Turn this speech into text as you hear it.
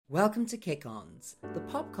Welcome to Kick-Ons, the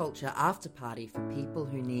pop culture after party for people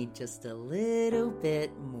who need just a little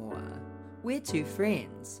bit more. We're two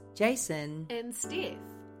friends, Jason and Steph,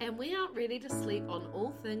 and we aren't ready to sleep on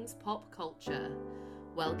all things pop culture.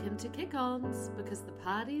 Welcome to Kick-Ons, because the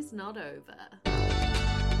party's not over.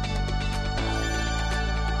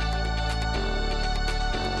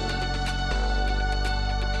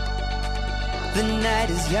 The night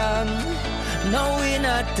is young, no we're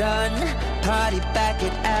not done. Party back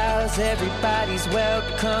at ours, everybody's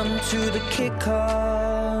welcome to the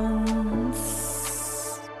Kick-Ons.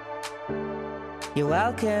 You're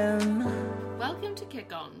welcome. Welcome to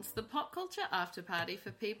Kick-Ons, the pop culture after party for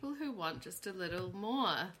people who want just a little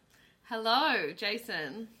more. Hello,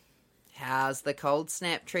 Jason. How's the cold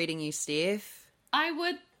snap treating you, Steph? I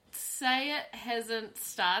would say it hasn't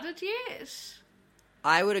started yet.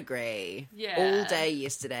 I would agree. Yeah. All day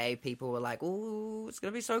yesterday, people were like, ooh, it's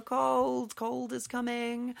going to be so cold. Cold is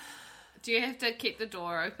coming. Do you have to keep the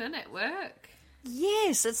door open at work?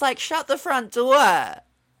 Yes, it's like, shut the front door.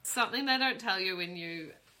 Something they don't tell you when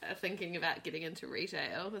you are thinking about getting into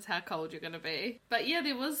retail is how cold you're going to be. But yeah,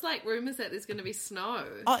 there was like rumours that there's going to be snow.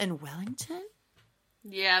 Oh, in Wellington?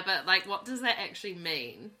 Yeah, but like, what does that actually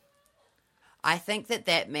mean? I think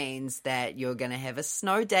that means that you're going to have a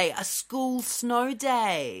snow day, a school snow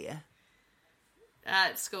day.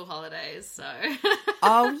 It's school holidays, so...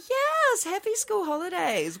 Oh, yes, happy school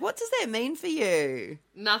holidays. What does that mean for you?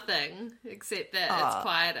 Nothing, except that it's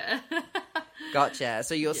quieter. Gotcha.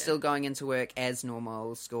 So you're still going into work as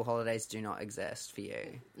normal. School holidays do not exist for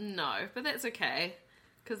you. No, but that's okay,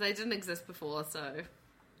 because they didn't exist before, so...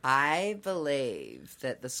 I believe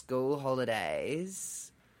that the school holidays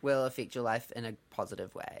will affect your life in a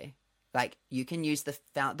positive way. Like, you can use the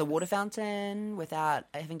water fountain without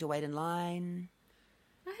having to wait in line.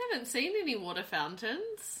 I haven't seen any water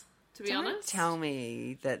fountains, to be honest. Don't tell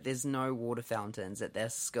me that there's no water fountains at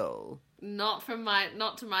this school. Not to my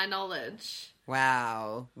knowledge.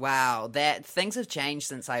 Wow. That things have changed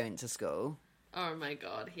since I went to school. Oh my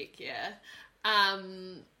god, heck yeah.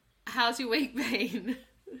 How's your week been?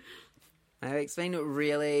 My week's been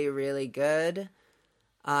really, really good.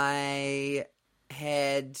 I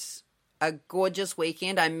had a gorgeous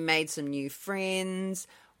weekend. I made some new friends,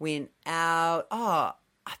 went out. Oh,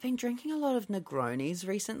 I've been drinking a lot of Negronis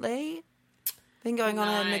recently. Been going on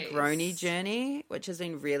a Negroni journey, which has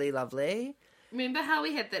been really lovely. Remember how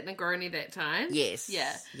we had that Negroni that time? Yes.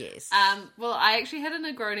 Yeah. Yes. Well, I actually had a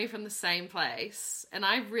Negroni from the same place, and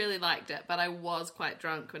I really liked it, but I was quite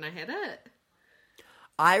drunk when I had it.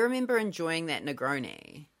 I remember enjoying that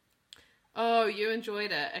Negroni. Oh, you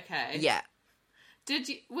enjoyed it. Okay. Yeah.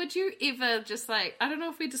 Would you ever just like, I don't know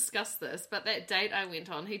if we discussed this, but that date I went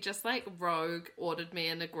on, he just like rogue ordered me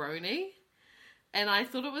a Negroni. And I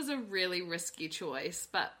thought it was a really risky choice,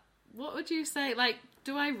 but what would you say? Like,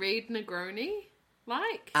 do I read Negroni?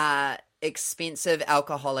 Like? Expensive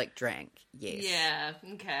alcoholic drink. Yes. Yeah.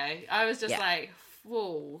 Okay. I was just like,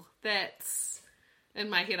 whoa, that's, in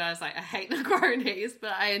my head I was like, I hate Negronis,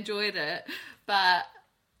 but I enjoyed it. But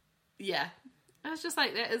yeah, I was just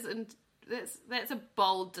like, that's a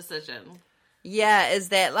bold decision. Yeah, is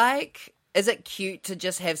it cute to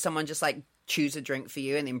just have someone just like choose a drink for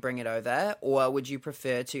you and then bring it over? Or would you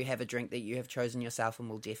prefer to have a drink that you have chosen yourself and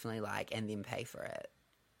will definitely like and then pay for it?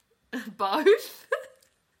 Both.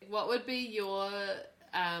 What would be your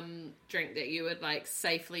drink that you would like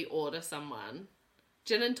safely order someone?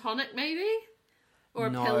 Gin and tonic maybe? Or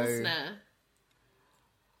a Pilsner?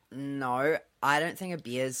 No, I don't think a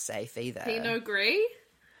beer's safe either. Pinot Gris?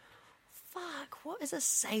 Fuck, what is a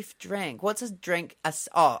safe drink? What's a drink?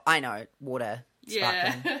 I know, water.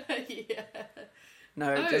 Sparkling. Yeah.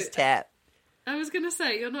 No, just tap. I was going to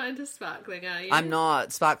say, you're not into sparkling, are you? I'm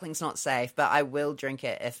not. Sparkling's not safe, but I will drink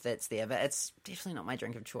it if it's there, but it's definitely not my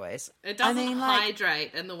drink of choice. It doesn't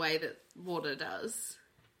hydrate in the way that water does.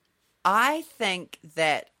 I think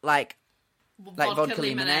that, like vodka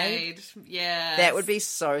lemonade. Yeah. That would be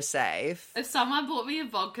so safe. If someone bought me a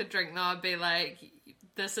vodka drink, though, I'd be like,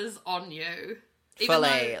 this is on you.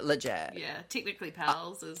 Fully legit. Yeah, technically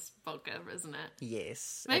Pals is vodka, isn't it?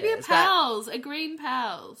 Yes. Maybe a Pals, a green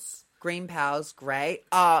Pals. Green Pals, great.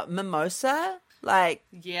 Mimosa?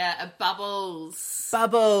 Yeah, a Bubbles.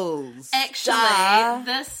 Bubbles. Actually,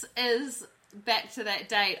 this is back to that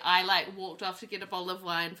date. I walked off to get a bottle of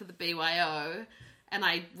wine for the BYO, and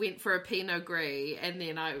I went for a Pinot Gris, and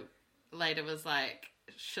then I later was like,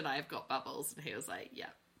 should I have got Bubbles? And he was like, yeah.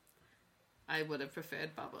 I would have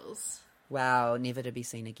preferred Bubbles. Wow, never to be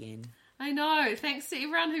seen again. I know. Thanks to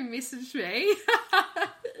everyone who messaged me.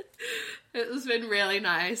 It has been really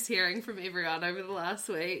nice hearing from everyone over the last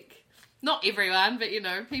week. Not everyone, but,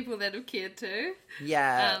 people that have cared to.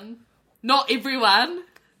 Yeah. Not everyone.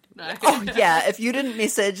 No. Oh, yeah. If you didn't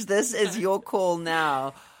message, this is your call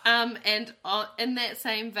now. And in that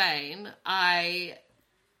same vein, I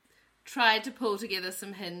tried to pull together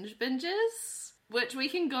some Hinge binges, which we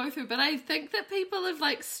can go through, but I think that people have,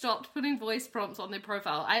 stopped putting voice prompts on their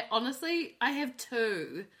profile. I have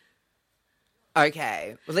 2.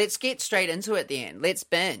 Okay. Well, let's get straight into it then. Let's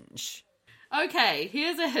binge. Okay,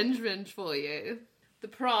 here's a Hinge binge for you. The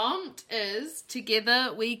prompt is,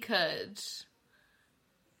 together we could.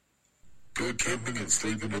 Go camping and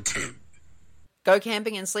sleep in a tent. Go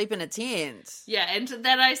camping and sleep in a tent. Yeah, and to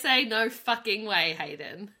that I say, no fucking way,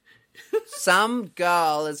 Hayden. Some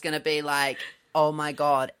girl is going to be like, oh my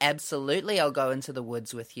God, absolutely, I'll go into the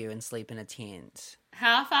woods with you and sleep in a tent.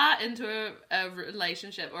 How far into a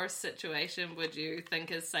relationship or a situation would you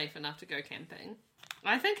think is safe enough to go camping?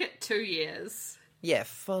 I think at 2 years. Yeah,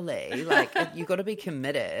 fully. You got to be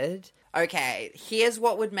committed. Okay, here's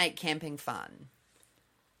what would make camping fun.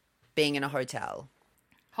 Being in a hotel.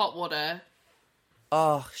 Hot water.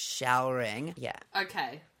 Oh, showering. Yeah.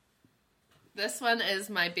 Okay. This one is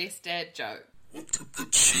my best dad joke. What did the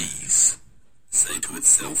cheese say to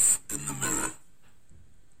itself in the mirror?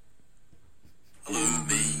 Hello,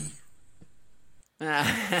 me.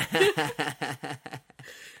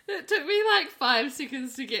 It took me 5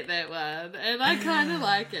 seconds to get that one, and I kind of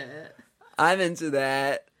like it. I'm into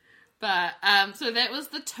that. But, so that was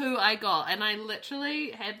the 2 I got, and I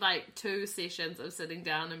literally had 2 sessions of sitting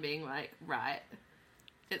down and being like, right,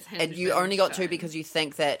 it's Hinge. And you only got 2 because you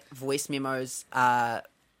think that voice memos they're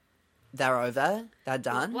over, they're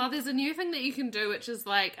done? Well, there's a new thing that you can do, which is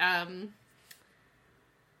a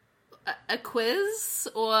quiz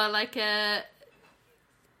or a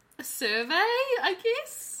survey, I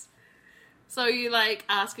guess. So you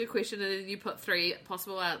ask a question and then you put 3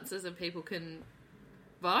 possible answers and people can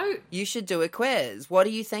vote. You should do a quiz. What are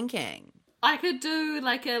you thinking? I could do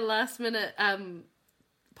a last minute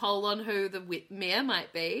poll on who the mayor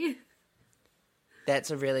might be.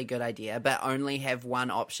 That's a really good idea, but only have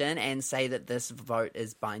one option and say that this vote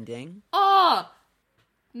is binding. Oh!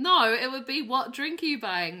 No, it would be, what drink are you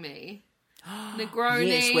buying me? Negroni.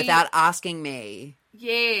 Yes, without asking me.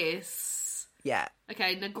 Yes. Yeah.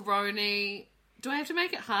 Okay, Negroni. Do I have to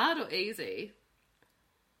make it hard or easy?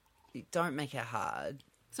 Don't make it hard.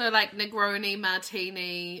 So Negroni,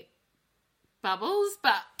 Martini, Bubbles,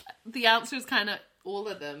 but the answer is kind of all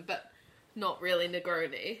of them, but not really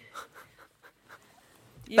Negroni.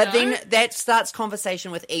 But then that starts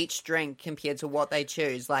conversation with each drink compared to what they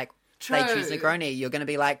choose. They choose Negroni. You're going to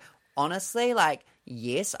be like, honestly,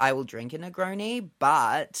 yes, I will drink a Negroni,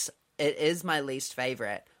 but it is my least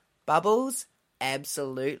favorite. Bubbles,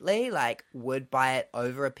 absolutely. Would buy it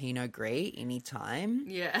over a Pinot Gris anytime.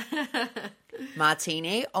 Yeah.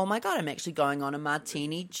 Martini, oh my God, I'm actually going on a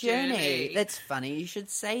martini journey. That's funny you should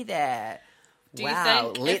say that.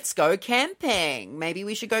 Wow, let's go camping. Maybe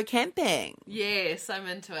we should go camping. Yes, I'm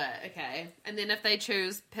into it. Okay. And then if they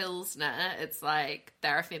choose Pilsner, it's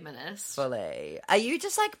they're a feminist. Fully. Are you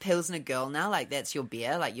just Pilsner girl now? That's your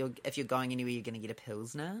beer? If you're going anywhere, you're going to get a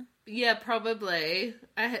Pilsner? Yeah, probably.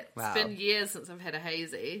 Wow. It's been years since I've had a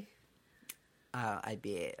hazy. I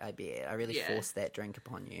bet. I really forced that drink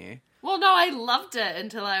upon you. Well, no, I loved it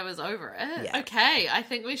until I was over it. Yeah. Okay, I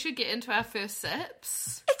think we should get into our first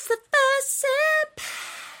sips. It's the first sip.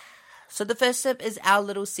 So the first sip is our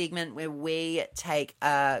little segment where we take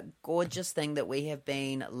a gorgeous thing that we have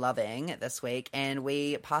been loving this week and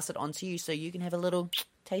we pass it on to you so you can have a little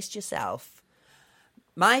taste yourself.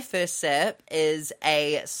 My first sip is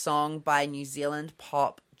a song by New Zealand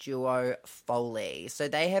pop duo Foley. So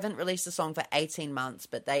they haven't released a song for 18 months,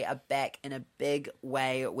 but they are back in a big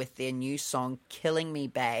way with their new song Killing Me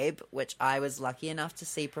Babe, which I was lucky enough to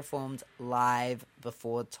see performed live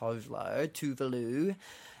before Tuvalu,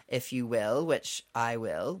 if you will, which I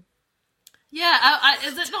will. Yeah,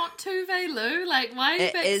 is it not Tuvalu? Why are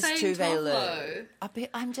you back saying Tuvalu?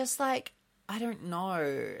 I'm just I don't know.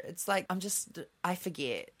 It's I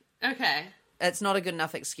forget. Okay. It's not a good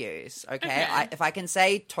enough excuse, okay? If I can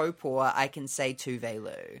say Topor, I can say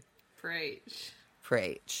Tuvalu.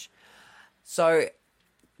 Preach. So,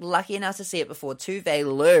 lucky enough to see it before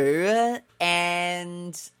Tuvalu,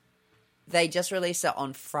 and they just released it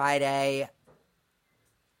on Friday.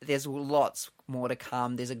 There's lots more to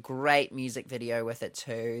come. There's a great music video with it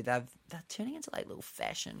too. They're turning into little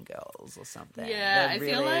fashion girls or something. Yeah, I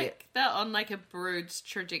feel like they're on a Brood's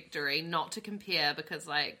trajectory, not to compare because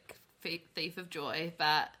Thief of Joy,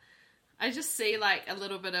 but I just see a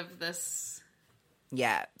little bit of this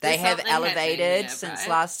Yeah, they There's have something happening elevated there, since right?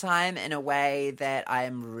 last time in a way that I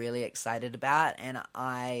am really excited about, and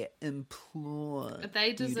I implore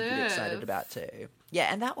They you to get excited deserve. about too. Yeah,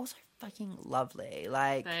 and they're also fucking lovely.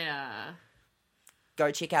 Like, They are.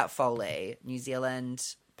 go check out Foley, New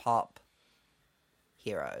Zealand pop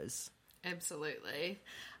heroes. Absolutely.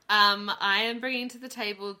 I am bringing to the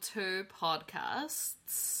table 2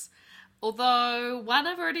 podcasts. Although one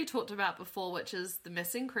I've already talked about before, which is The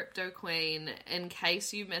Missing Crypto Queen. In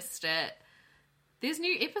case you missed it, there's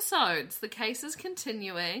new episodes. The case is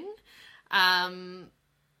continuing.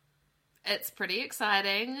 It's pretty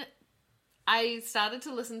exciting. I started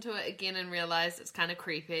to listen to it again and realized it's kind of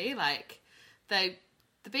creepy. Like, the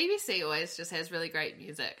BBC always just has really great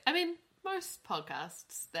music. I mean, most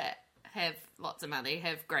podcasts that have lots of money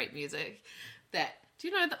have great music. Do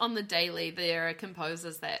you know that on the daily there are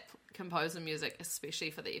composers that compose the music especially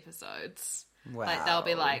for the episodes? Wow. Like, they'll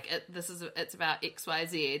be like, it's about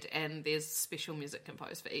XYZ, and there's special music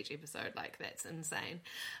composed for each episode. Like, that's insane.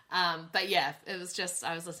 But yeah, it was just,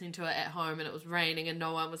 I was listening to it at home and it was raining and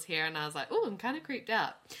no one was here, and I was like, oh, I'm kind of creeped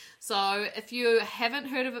out. So if you haven't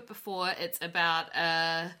heard of it before, it's about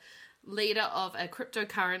a leader of a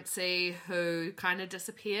cryptocurrency who kind of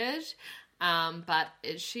disappeared. But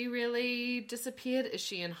is she really disappeared? Is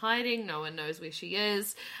she in hiding? No one knows where she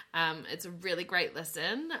is. It's a really great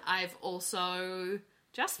listen. I've also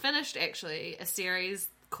just finished, actually, a series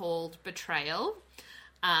called Betrayal.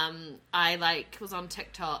 I was on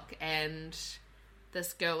TikTok, and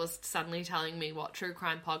this girl was suddenly telling me what true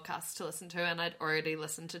crime podcasts to listen to, and I'd already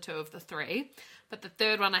listened to 2 of the 3. But the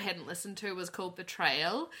third one I hadn't listened to was called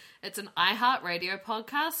Betrayal. It's an iHeartRadio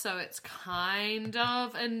podcast, so it's kind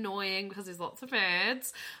of annoying because there's lots of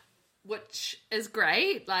ads, which is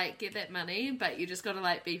great. Like, get that money, but you just got to,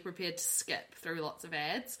 like, be prepared to skip through lots of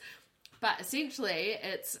ads. But essentially,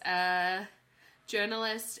 it's a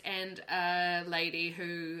journalist and a lady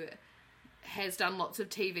who has done lots of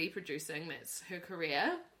TV producing. That's her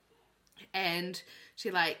career. And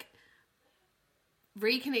she, like,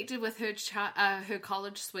 reconnected with her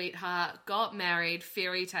college sweetheart, got married,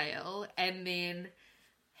 fairy tale, and then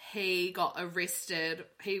he got arrested.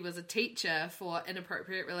 He was a teacher for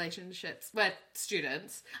inappropriate relationships with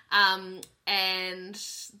students. And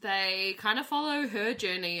they kind of follow her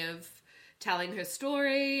journey of telling her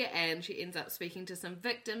story, and she ends up speaking to some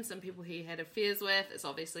victims, some people he had affairs with. It's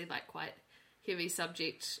obviously, like, quite heavy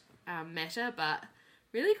subject matter, but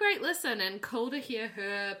really great listen, and cool to hear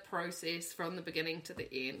her process from the beginning to the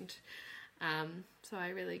end. So I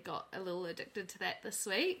really got a little addicted to that this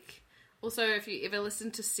week. Also, if you ever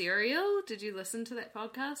listened to Serial, did you listen to that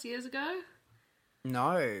podcast years ago?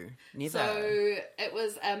 No, neither. So it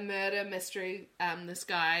was a murder mystery. This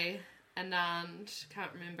guy, Anand,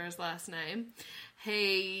 can't remember his last name,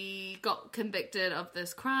 he got convicted of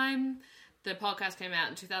this crime. The podcast came out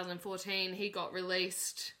in 2014. He got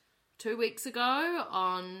released 2 weeks ago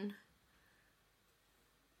on,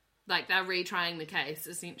 like, they're retrying the case,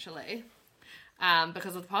 essentially,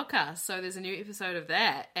 because of the podcast. So there's a new episode of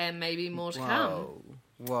that, and maybe more to come.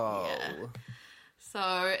 Whoa. Yeah.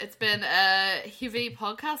 So it's been a heavy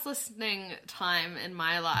podcast listening time in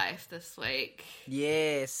my life this week.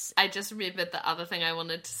 Yes. I just remembered the other thing I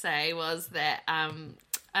wanted to say was that,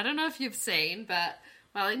 I don't know if you've seen, but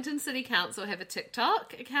Wellington City Council have a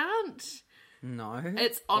TikTok account. No.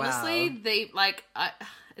 It's honestly Wow.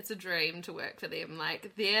 it's a dream to work for them.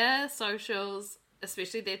 Like, their socials,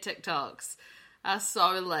 especially their TikToks, are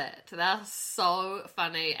so lit. They're so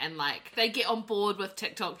funny, and, like, they get on board with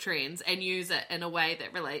TikTok trends and use it in a way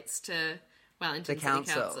that relates to Wellington City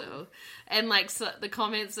Council. And, like, so the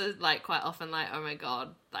comments are, like, quite often like, oh my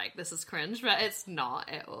god, like, this is cringe, but it's not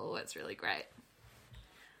at all. It's really great.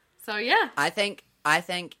 So yeah. I think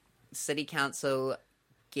City Council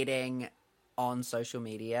getting on social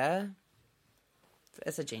media,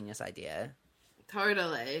 it's a genius idea.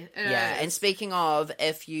 Totally. Yeah, and speaking of,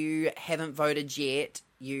 if you haven't voted yet,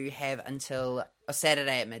 you have until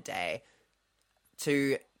Saturday at midday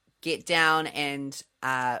to get down and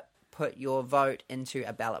put your vote into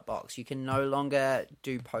a ballot box. You can no longer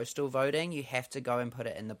do postal voting. You have to go and put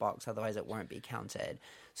it in the box, otherwise it won't be counted.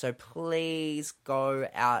 So please go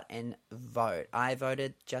out and vote. I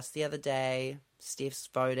voted just the other day. Steph's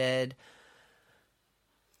voted.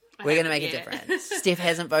 We're going to make a difference. Steph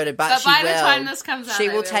hasn't voted, but she by will. the time this comes out, she they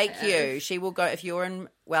will will take have. you. She will go. If you're in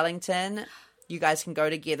Wellington, you guys can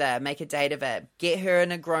go together, make a date of it. Get her a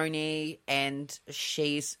Negroni, and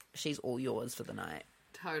she's all yours for the night.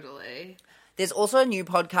 Totally. There's also a new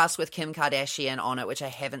podcast with Kim Kardashian on it, which I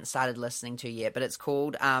haven't started listening to yet, but it's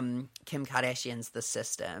called Kim Kardashian's The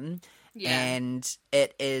System. Yeah. And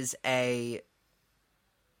it is a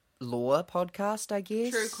law podcast, I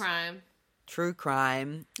guess. True crime. True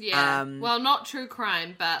crime. Yeah. Well, not true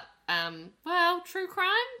crime, but true crime.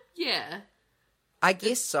 Yeah, I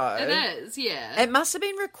guess so. it is. Yeah. It must have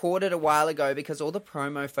been recorded a while ago because all the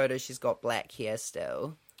promo photos, she's got black hair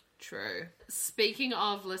still. True. Speaking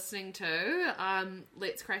of listening to,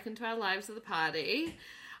 let's crack into our lives of the party.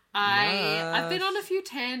 I've been on a few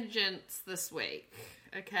tangents this week.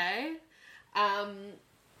 Okay. And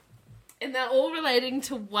they're all relating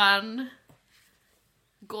to one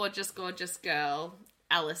gorgeous, gorgeous girl,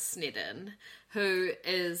 Alice Snedden, who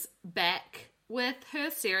is back with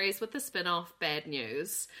her series with the spin-off Bad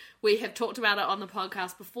News. We have talked about it on the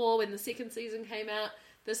podcast before when the second season came out.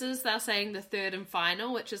 This is, they're saying, the third and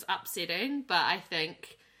final, which is upsetting, but I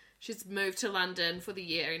think she's moved to London for the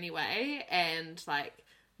year anyway, and, like,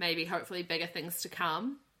 maybe hopefully bigger things to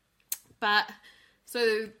come. But,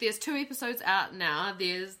 so there's 2 episodes out now.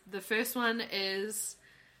 The first one is,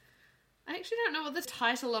 I actually don't know what the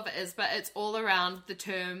title of it is, but it's all around the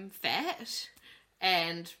term fat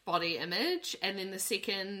and body image. And then the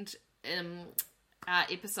second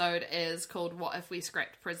episode is called What If We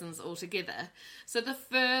Scrapped Prisons Altogether? So the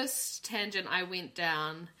first tangent I went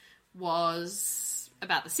down was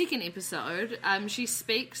about the second episode. She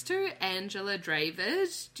speaks to Angela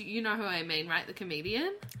Dravid. Do you know who I mean, right? The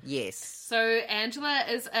comedian? Yes. So Angela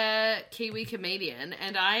is a Kiwi comedian,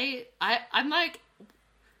 and I'm like,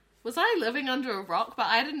 was I living under a rock? But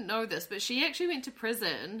I didn't know this, but she actually went to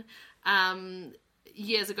prison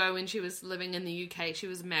years ago when she was living in the UK. She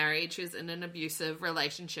was married. She was in an abusive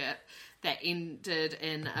relationship that ended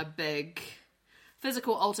in a big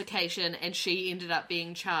physical altercation, and she ended up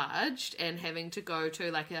being charged and having to go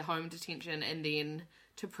to like a home detention and then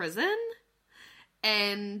to prison.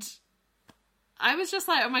 And I was just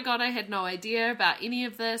like, oh my god, I had no idea about any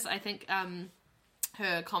of this. I think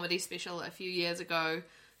her comedy special a few years ago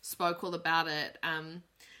spoke all about it.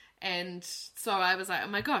 And so I was like, oh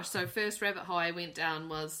my gosh. So first rabbit hole I went down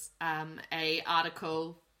was a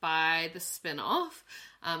article by the spin-off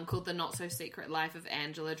called The Not So Secret Life of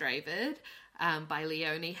Angela Dravid by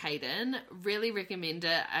Leonie Hayden. Really recommend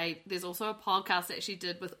it. There's also a podcast that she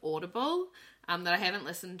did with Audible that I haven't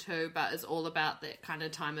listened to, but is all about that kind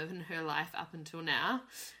of time in her life up until now.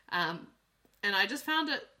 And I just found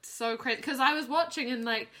it so crazy because I was watching and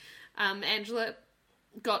like Angela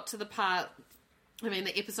got to the part. I mean,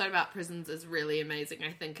 the episode about prisons is really amazing.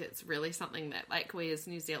 I think it's really something that, like, we as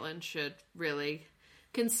New Zealand should really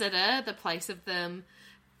consider the place of them,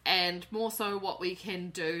 and more so what we can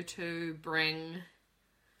do to bring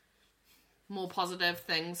more positive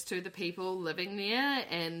things to the people living there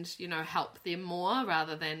and, you know, help them more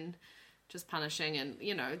rather than just punishing and,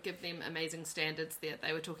 you know, give them amazing standards there.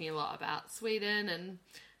 They were talking a lot about Sweden?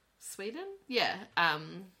 Yeah.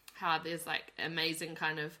 How there's, like, amazing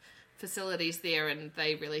kind of facilities there, and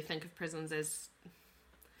they really think of prisons as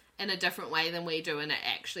in a different way than we do, and it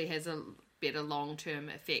actually has a better long-term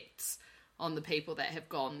effects on the people that have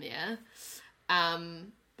gone there.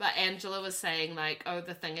 But Angela was saying, like, oh,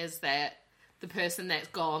 the thing is that the person that's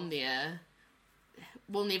gone there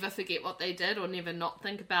will never forget what they did or never not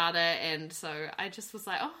think about it. And so I just was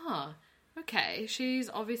like, oh, okay, she's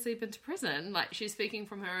obviously been to prison. Like, she's speaking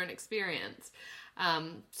from her own experience.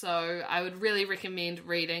 So I would really recommend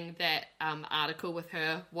reading that article with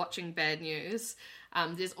her, watching Bad News.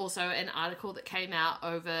 There's also an article that came out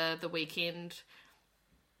over the weekend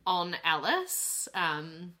on Alice,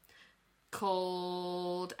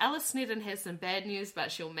 called Alice Snedden Has Some Bad News,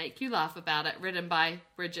 But She'll Make You Laugh About It, written by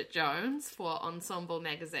Bridget Jones for Ensemble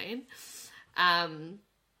magazine. And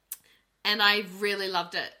I really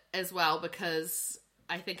loved it as well because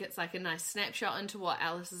I think it's like a nice snapshot into what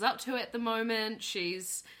Alice is up to at the moment.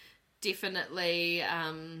 She's definitely,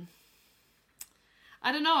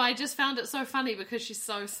 I don't know, I just found it so funny because she's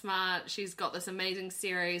so smart. She's got this amazing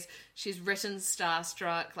series. She's written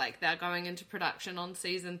Starstruck. Like, they're going into production on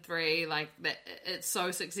season 3. Like, it's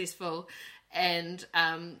so successful. And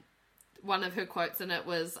one of her quotes in it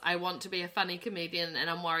was, I want to be a funny comedian and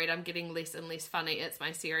I'm worried I'm getting less and less funny. It's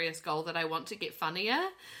my serious goal that I want to get funnier.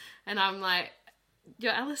 And I'm like,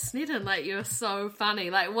 you're Alice Snedden, like, you're so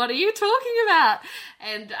funny. Like, what are you talking about?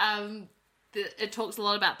 And it talks a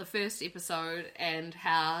lot about the first episode and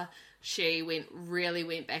how she really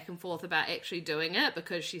went back and forth about actually doing it,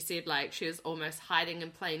 because she said, like, she was almost hiding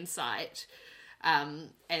in plain sight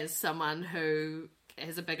as someone who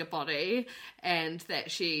has a bigger body, and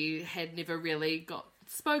that she had never really got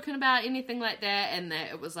spoken about anything like that, and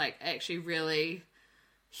that it was, like, actually really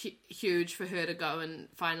huge for her to go and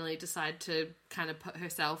finally decide to kind of put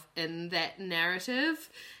herself in that narrative,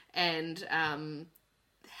 and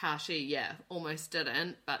how she, almost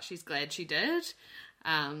didn't, but she's glad she did.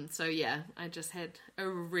 So yeah, I just had a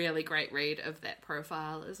really great read of that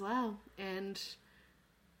profile as well. And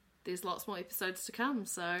there's lots more episodes to come,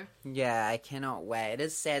 so... Yeah, I cannot wait. It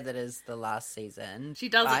is sad that it is the last season. She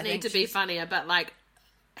doesn't need to be funnier, but, like,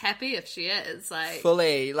 happy if she is. Like,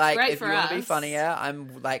 fully. Like, great if for you want to be us. funnier,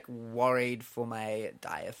 I'm, like, worried for my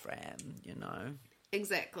diaphragm, you know?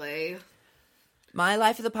 Exactly. My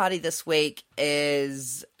life of the party this week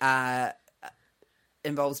is...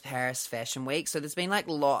 involves Paris Fashion Week. So there's been like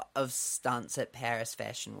a lot of stunts at Paris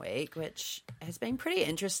Fashion Week, which has been pretty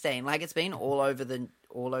interesting. Like it's been all over the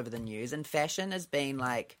news, and fashion has been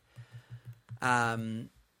like I don't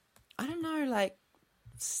know, like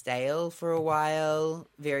stale for a while,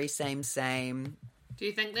 very same. Do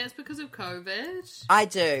you think that's because of COVID? I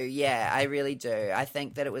do, yeah, I really do. I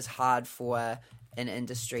think that it was hard for an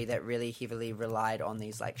industry that really heavily relied on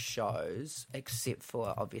these like shows, except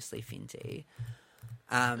for obviously Fenty.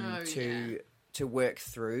 To work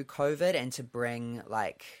through COVID and to bring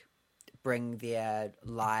their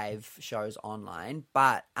live shows online.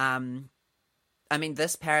 But I mean,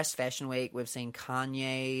 this Paris Fashion Week, we've seen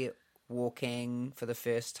Kanye walking for the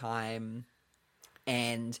first time,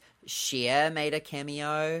 and Cher made a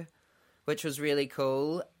cameo, which was really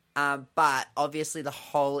cool. But obviously, the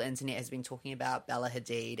whole internet has been talking about Bella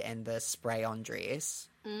Hadid and the spray-on dress.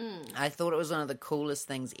 I thought it was one of the coolest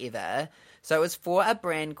things ever. So it was for a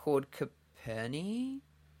brand called Coperni,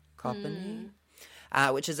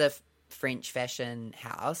 which is a French fashion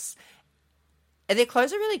house. And their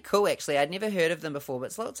clothes are really cool, actually. I'd never heard of them before, but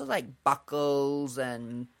it's lots of, like, buckles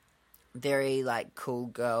and very, like, cool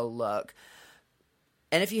girl look.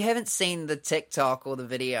 And if you haven't seen the TikTok or the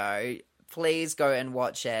video, please go and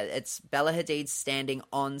watch it. It's Bella Hadid standing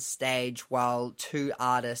on stage while two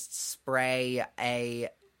artists spray a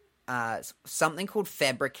something called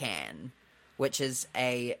Fabrican, which is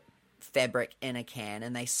a fabric in a can,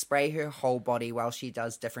 and they spray her whole body while she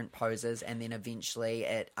does different poses, and then eventually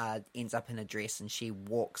it ends up in a dress, and she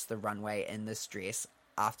walks the runway in this dress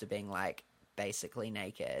after being like basically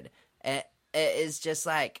naked. It is just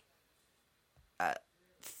like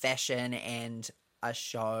fashion and a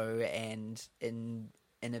show and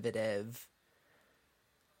innovative.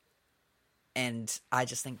 And I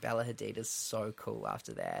just think Bella Hadid is so cool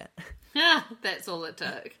after that. That's all it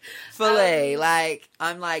took. Fully.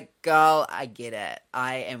 I'm like, girl, I get it.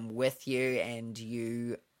 I am with you, and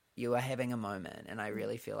you are having a moment, and I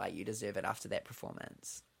really feel like you deserve it after that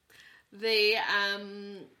performance. The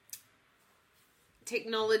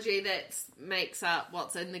technology that makes up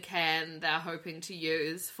what's in the can they're hoping to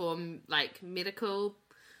use for, like, medical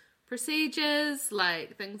procedures,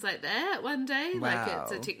 like things like that one day. Wow. Like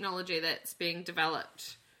it's a technology that's being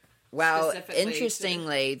developed. Well,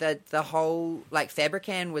 interestingly, the whole, like,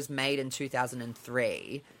 Fabrican was made in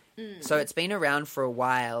 2003, so it's been around for a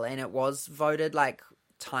while, and it was voted, like,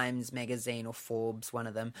 Times Magazine or Forbes, one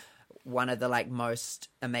of the, like, most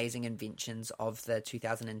amazing inventions of the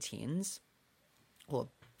 2010s, or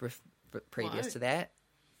previous to that.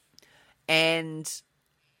 And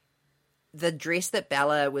the dress that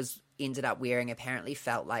Bella ended up wearing apparently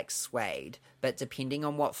felt like suede, but depending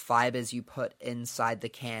on what fibers you put inside the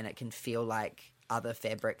can, it can feel like other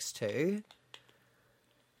fabrics too.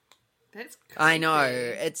 That's crazy. I know,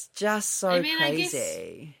 it's just so crazy. I guess,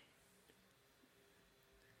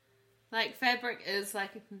 like, fabric is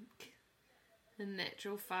like a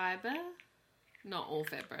natural fiber. Not all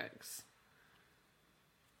fabrics.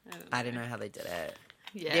 I don't know how they did it.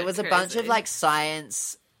 Yeah, there was a bunch of, like,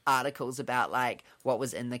 science articles about, like, what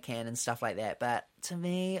was in the can and stuff like that, but to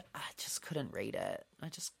me, I just couldn't read it. I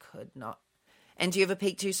just could not. And do you have a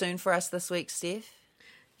peek too soon for us this week, Steph?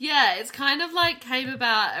 Yeah, it's kind of like came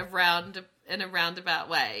about in a roundabout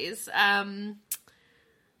ways. Do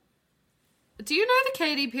you know the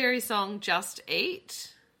Katy Perry song Just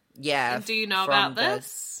Eat? Yeah. And do you know about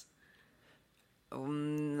this?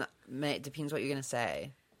 It depends what you're going to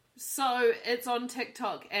say. So it's on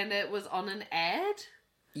TikTok, and it was on an ad.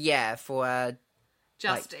 Yeah, for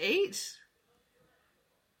Just Eat?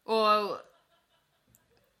 Or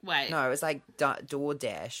wait. No, it was like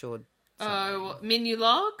DoorDash or something. Oh, Menu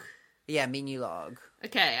Log? Yeah, Menu Log.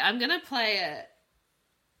 Okay, I'm going to play it.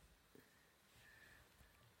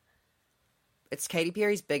 It's Katy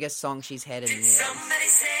Perry's biggest song she's had in years.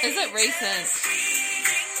 Is it recent?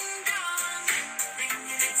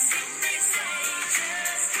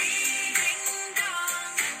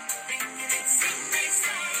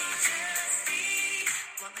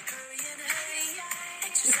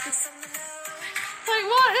 Like,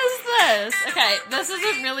 what is this? Okay, this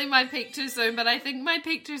isn't really my peak too soon, but I think my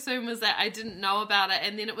peak too soon was that I didn't know about it,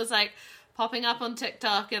 and then it was like popping up on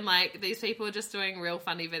TikTok, and like these people were just doing real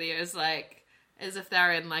funny videos, like as if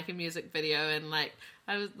they're in like a music video, and like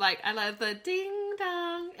I was like, I love the ding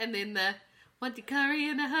dong, and then the want to curry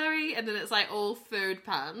in a hurry, and then it's like all food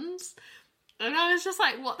puns. And I was just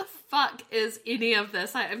like, what the fuck is any of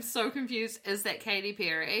this? Like, I'm so confused. Is that Katy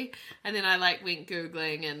Perry? And then I like went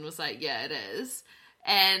Googling and was like, yeah, it is.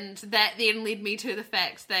 And that then led me to the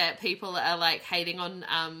fact that people are like hating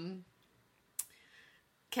on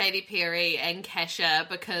Katy Perry and Kesha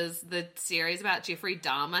because the series about Jeffrey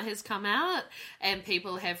Dahmer has come out, and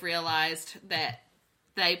people have realized that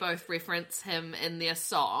they both reference him in their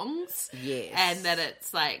songs. Yes. And that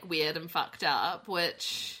it's like weird and fucked up,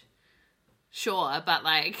 which... Sure, but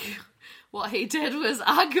like what he did was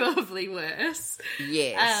arguably worse.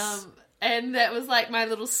 Yes. And that was like my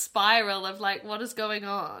little spiral of like, what is going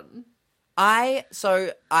on? I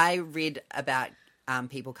read about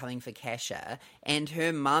people coming for Kesha, and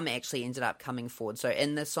her mum actually ended up coming forward. So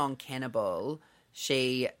in the song Cannibal,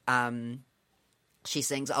 she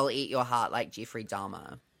sings "I'll eat your heart like Jeffrey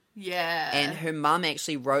Dahmer." Yeah. And her mum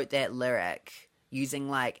actually wrote that lyric using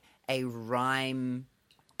like a rhyme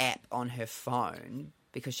app on her phone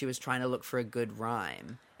because she was trying to look for a good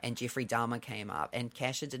rhyme, and Jeffrey Dahmer came up, and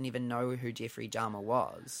Kesha didn't even know who Jeffrey Dahmer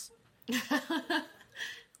was.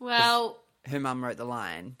 Well, her mum wrote the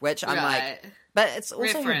line, which I'm right. like, but it's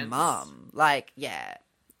also her Reference. mum. Like, yeah.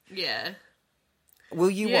 Yeah. Will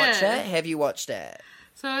you watch it? Have you watched it?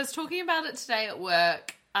 So I was talking about it today at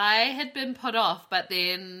work. I had been put off, but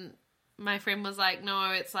then my friend was like,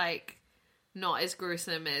 no, it's like not as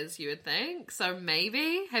gruesome as you would think. So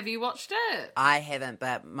maybe. Have you watched it? I haven't,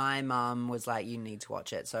 but my mum was like, you need to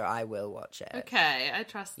watch it, so I will watch it. Okay, I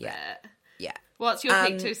trust that. Yeah. What's your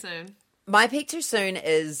peak too soon? My peak too soon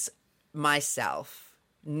is myself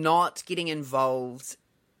not getting involved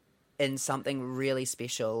in something really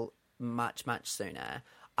special much, much sooner.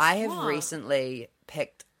 I have What? recently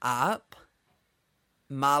picked up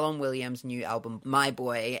Marlon Williams' new album, My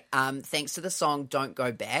Boy, thanks to the song Don't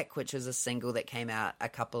Go Back, which was a single that came out a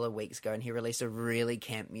couple of weeks ago, and he released a really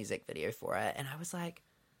camp music video for it, and I was like,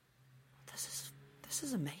 this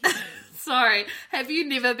is amazing. Sorry, have you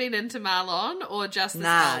never been into Marlon or just this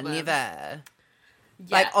Nah, album? never.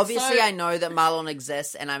 Yeah, Like, obviously so- I know that Marlon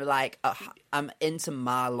exists, and I'm like, I'm into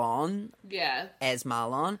Marlon Yeah. as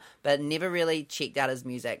Marlon, but never really checked out his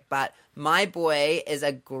music. But My Boy is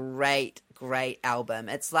a great, great album.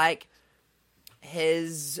 It's like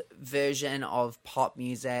his version of pop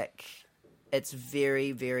music. It's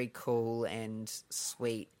very, very cool and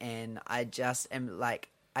sweet, and I just am like,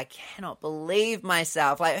 I cannot believe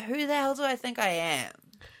myself. Like, who the hell do I think I am?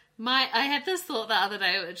 I had this thought the other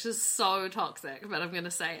day, which is so toxic, but I'm going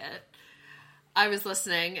to say it. I was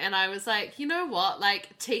listening, and I was like, you know what?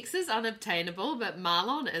 Like, Teeks is unobtainable, but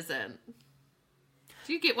Marlon isn't.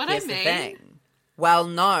 Do you get what Here's I mean? the thing. Well,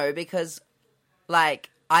 no, because,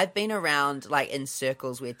 like, I've been around, like, in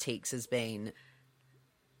circles where Teeks has been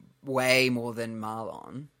way more than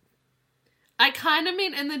Marlon. I kind of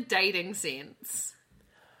meant in the dating sense.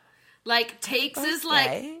 Like, Teeks is like...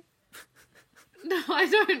 Okay. No, I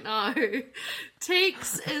don't know.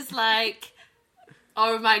 Teeks is like,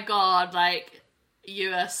 oh my god, like,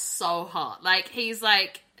 you are so hot. Like, he's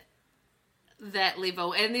like that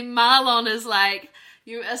level. And then Marlon is like,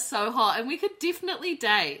 you are so hot. And we could definitely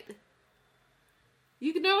date.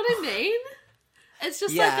 You know what I mean? It's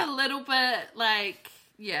just like Yeah. a little bit like,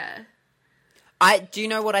 yeah. Do you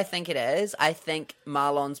know what I think it is? I think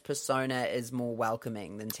Marlon's persona is more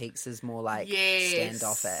welcoming than Teeks is more, like, Yes.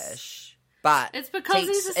 standoffish. But It's because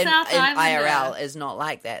he's a in South Islander. IRL is not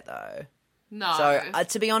like that, though. No. So,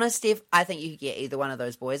 to be honest, Steph, I think you could get either one of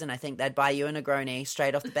those boys, and I think they'd buy you a Negroni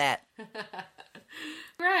straight off the bat.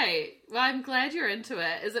 Great. Well, I'm glad you're into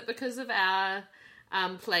it. Is it because of our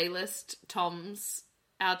playlist,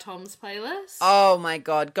 our Tom's playlist? Oh my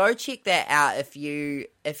god, go check that out if you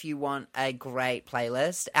want a great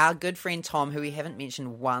playlist. Our good friend Tom, who we haven't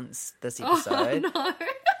mentioned once this episode, No.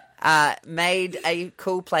 made a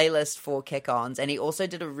cool playlist for Kick-Ons, and he also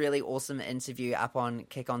did a really awesome interview up on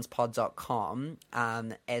kickonspod.com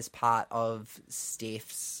as part of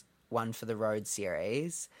Steph's One for the Road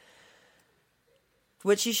series,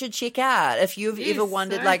 which you should check out if you've Yes, ever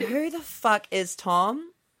wondered, so- like, who the fuck is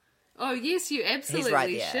Tom? Oh, yes, you absolutely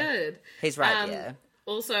right there. should. He's right there.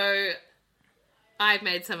 Also, I've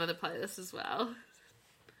made some of the playlists as well.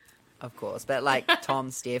 Of course, but like Tom,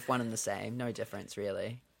 Steph, one and the same, no difference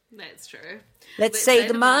really. That's true. Let's say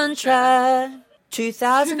the mantra.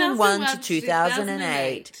 2001 to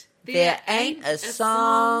 2008. There ain't a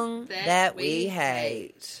song that we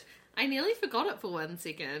hate. I nearly forgot it for 1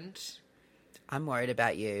 second. I'm worried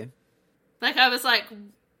about you. Like, I was like,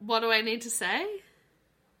 what do I need to say?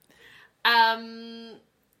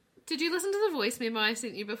 Did you listen to the voice memo I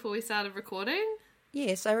sent you before we started recording?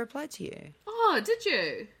 Yes, I replied to you. Oh, did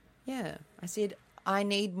you? Yeah, I said, I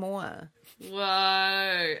need more.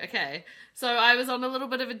 Whoa. Okay. So I was on a little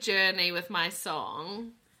bit of a journey with my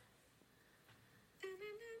song.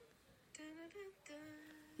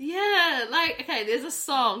 Yeah, like, okay, there's a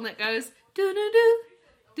song that goes do-do-do,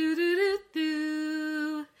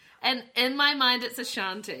 do-do-do-do. And in my mind, it's a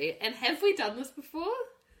shanty. And have we done this before?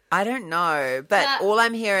 I don't know, but all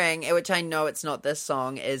I'm hearing, which I know it's not this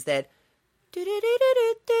song, is that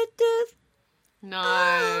do-do-do-do-do-do.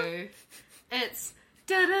 No. It's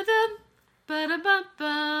da-da-dum,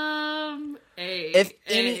 ba-da-bum-bum.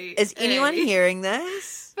 Is anyone hearing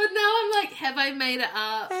this? But now I'm like, have I made it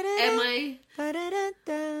up? Am I?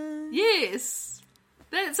 Yes.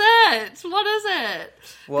 That's it. What is it?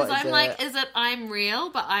 What Because is I'm like, it? is it I'm Real?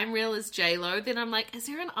 But I'm Real is J-Lo. Then I'm like, is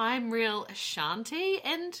there an I'm Real Ashanti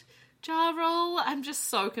and Ja Rule? I'm just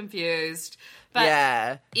so confused. But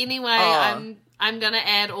Yeah. anyway, Oh. I'm gonna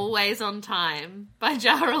add Always on Time by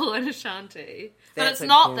Ja Rule and Ashanti. But That's it's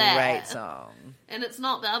not a that. great song. And it's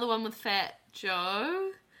not the other one with Fat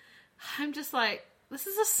Joe. I'm just like, this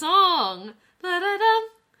is a song. Ba-da-dum,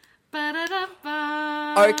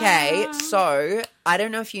 ba-da-dum-bum. Okay, so I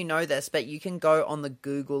don't know if you know this, but you can go on the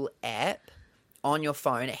Google app on your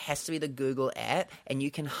phone. It has to be the Google app, and you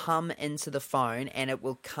can hum into the phone, and it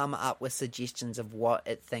will come up with suggestions of what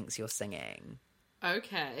it thinks you're singing.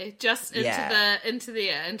 Okay, just into Yeah. into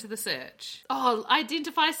the search. Oh,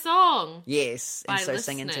 identify song. Yes, and By so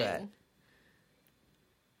sing into it. listening.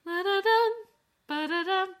 Ba-da-dum,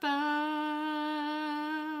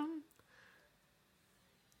 ba-da-dum-bum.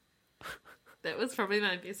 That was probably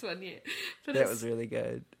my best one yet. But That was really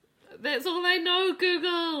good. that's all I know,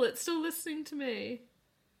 Google. It's still listening to me.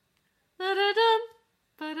 Ba-da-dum,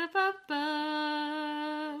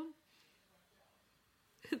 ba-da-bum-bum.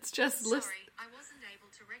 It's just Sorry, listening. I wasn't able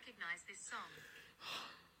to recognize this song.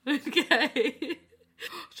 Okay.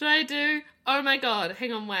 Should I do? Oh my god,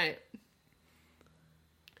 hang on, wait.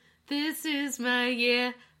 This is my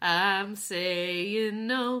year. I'm saying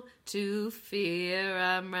no to fear.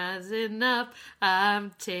 I'm rising up.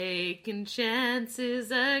 I'm taking chances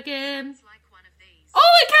again. It's like one of these.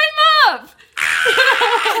 Oh, it came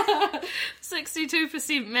up!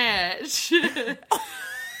 62% match.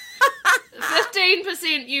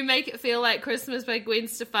 15% You Make It Feel Like Christmas by Gwen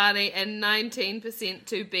Stefani, and 19%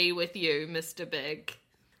 To Be With You, Mr. Big.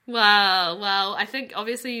 Wow, well, I think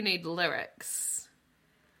obviously you need lyrics.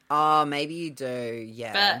 Oh, maybe you do,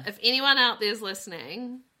 yeah. But if anyone out there's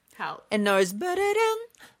listening, help. And knows ba-da-dum,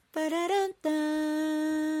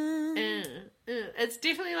 ba-da-dum-dum. It's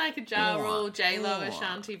definitely like a Ja Rule, J-Lo, Oh.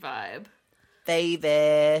 Ashanti vibe.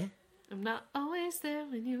 Baby. I'm not always there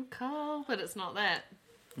when you call, but it's not that.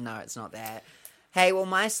 No, it's not that. Hey, well,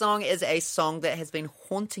 my song is a song that has been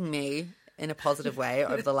haunting me in a positive way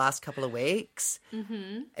over the last couple of weeks.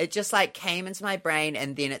 Mm-hmm. It just like came into my brain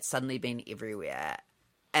and then it's suddenly been everywhere.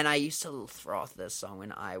 And I used to throw off this song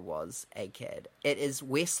when I was a kid. It is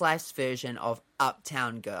Westlife's version of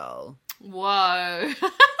Uptown Girl. Whoa.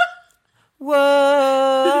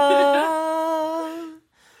 Whoa.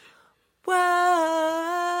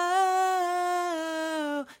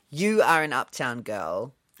 Whoa. You are an Uptown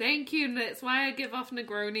Girl. Thank you. That's why I give off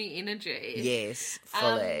Negroni energy. Yes,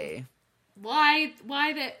 fully. Why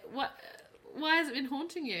that? What? Why has it been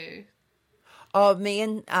haunting you? Oh, me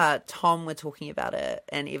and Tom were talking about it,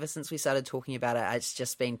 and ever since we started talking about it, it's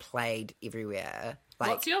just been played everywhere. Like,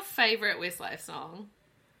 What's your favourite Westlife song?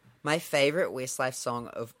 my favorite Westlife song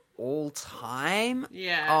of all time?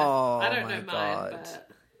 Yeah. Oh, I don't my know God. mine, but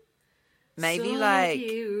Maybe so like,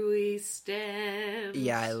 here we stand.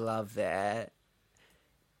 yeah, I love that.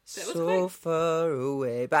 That was So quite- far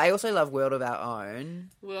away. But I also love World of Our Own.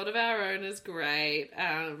 World of Our Own is great.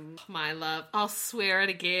 My love. I'll swear it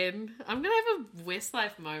again. I'm gonna have a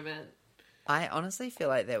Westlife moment. I honestly feel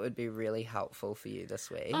like that would be really helpful for you this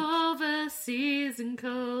week. Overseas and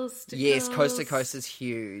coast to Yes, Coast to coast. Coast is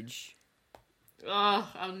huge.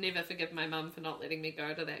 Oh, I'll never forgive my mum for not letting me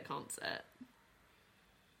go to that concert.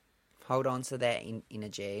 Hold on to that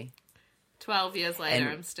energy. 12 years later, And-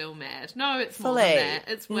 I'm still mad. No, it's more Fully. than that.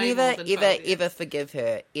 It's way Never, more than 12 ever, years. ever forgive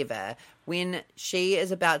her, ever. When she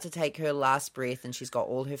is about to take her last breath and she's got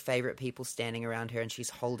all her favourite people standing around her and she's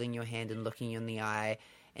holding your hand and looking you in the eye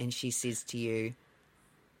and she says to you,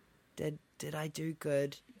 Did I do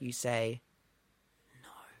good? You say, no,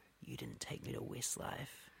 you didn't take me to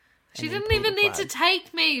Westlife. She and then didn't pull even the need to plug.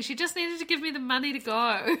 take me. She just needed to give me the money to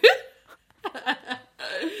go.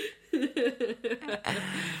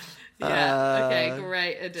 Yeah, okay,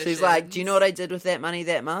 great addition. She's like, do you know what I did with that money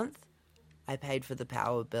that month? I paid for the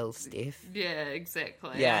power bill, Steph. Yeah,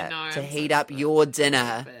 exactly. Yeah, I know, to I'm heat such up a your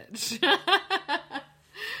dinner. bitch.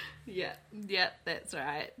 Yeah, that's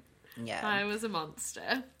right. Yeah. I was a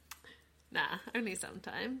monster. Nah, only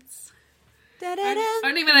sometimes. Da-da-da,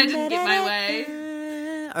 Only when I didn't get my way.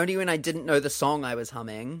 da-da-da. Only when I didn't know the song I was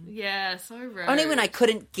humming. Yeah, so rude. Only when I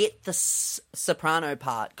couldn't get the soprano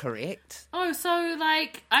part correct. Oh, so,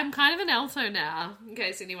 like, I'm kind of an alto now, in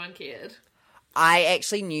case anyone cared. I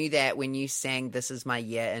actually knew that when you sang This Is My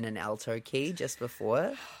Year in an alto key just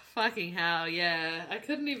before. Fucking hell, yeah. I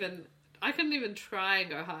couldn't even try and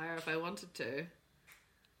go higher if I wanted to.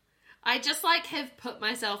 I just, like, have put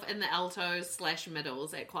myself in the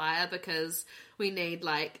altos/middles at choir because we need,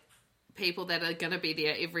 like, people that are going to be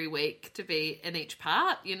there every week to be in each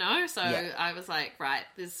part, you know? So Yeah. I was like, right,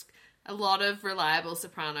 there's a lot of reliable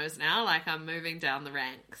sopranos now. Like, I'm moving down the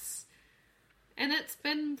ranks. And it's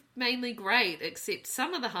been mainly great, except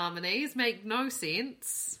some of the harmonies make no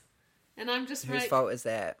sense. And I'm just Whose like, fault is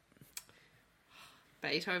that?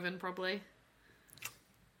 Beethoven, probably.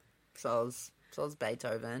 Soul's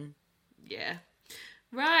Beethoven. Yeah.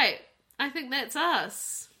 Right. I think that's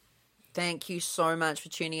us. Thank you so much for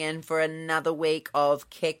tuning in for another week of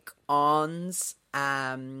Kick-Ons.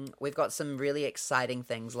 We've got some really exciting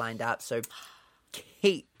things lined up, so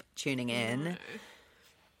keep tuning in.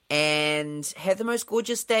 And have the most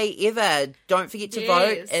gorgeous day ever. Don't forget to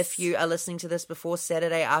vote if you are listening to this before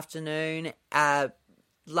Saturday afternoon.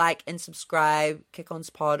 Like and subscribe. Kick-Ons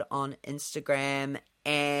Pod on Instagram.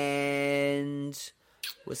 And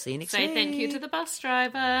we'll see you next week. Say thank you to the bus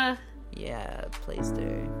driver. Yeah, please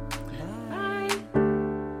do.